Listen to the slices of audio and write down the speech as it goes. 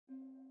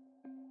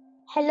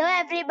Hello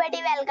everybody,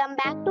 welcome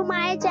back to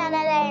my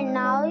channel and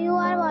now you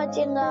are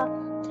watching a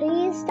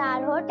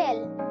 3-star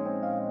hotel.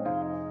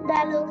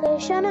 The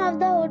location of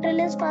the hotel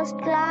is first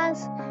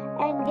class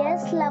and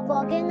guests love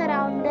walking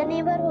around the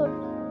neighborhood.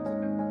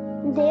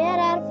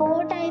 There are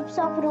 4 types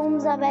of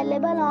rooms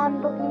available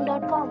on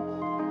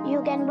booking.com.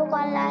 You can book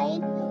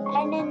online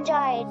and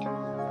enjoy it.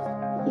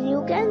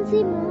 You can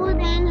see more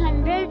than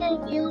 100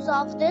 reviews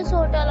of this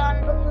hotel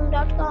on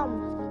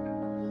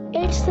booking.com.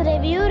 Its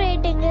review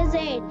rating is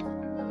 8.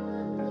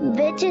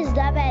 Which is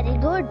the very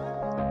good.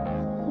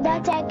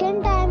 The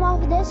check-in time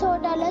of this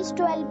hotel is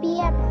 12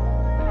 p.m.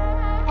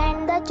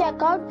 and the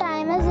checkout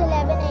time is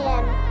 11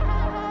 a.m.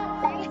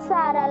 Pets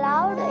are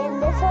allowed in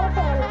this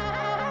hotel.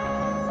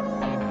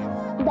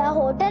 The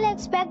hotel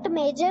accepts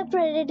major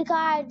credit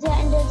cards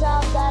and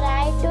reserves the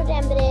right to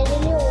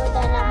temporarily hold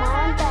an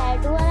amount prior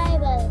to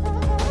arrival.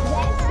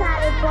 Guests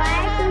are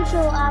required to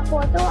show a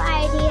photo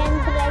ID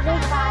and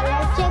credit card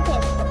at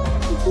check-in.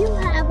 If you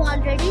have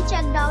already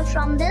checked out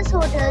from this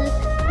hotel,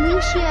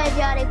 please share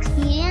your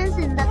experience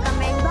in the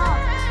comment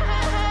box.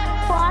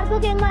 For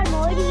booking or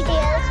more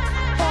details,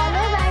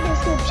 follow the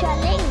description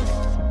link.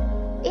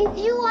 If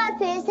you are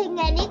facing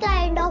any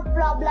kind of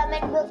problem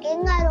in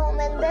booking a room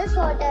in this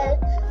hotel,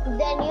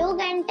 then you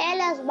can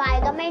tell us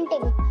by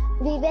commenting.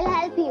 We will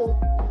help you.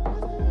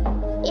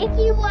 If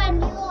you are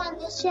new on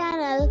this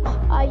channel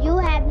or you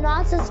have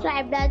not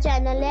subscribed our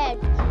channel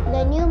yet,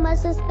 then you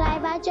must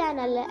subscribe our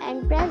channel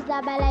and press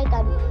the bell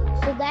icon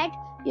so that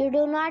you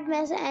do not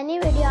miss any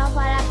video of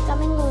our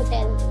upcoming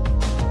hotel.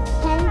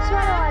 Thanks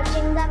for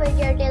watching the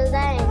video till the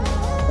end.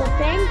 So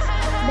friends,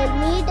 we'll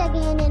meet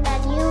again in a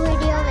new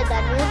video with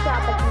a new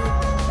property.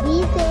 Be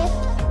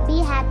safe, be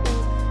happy.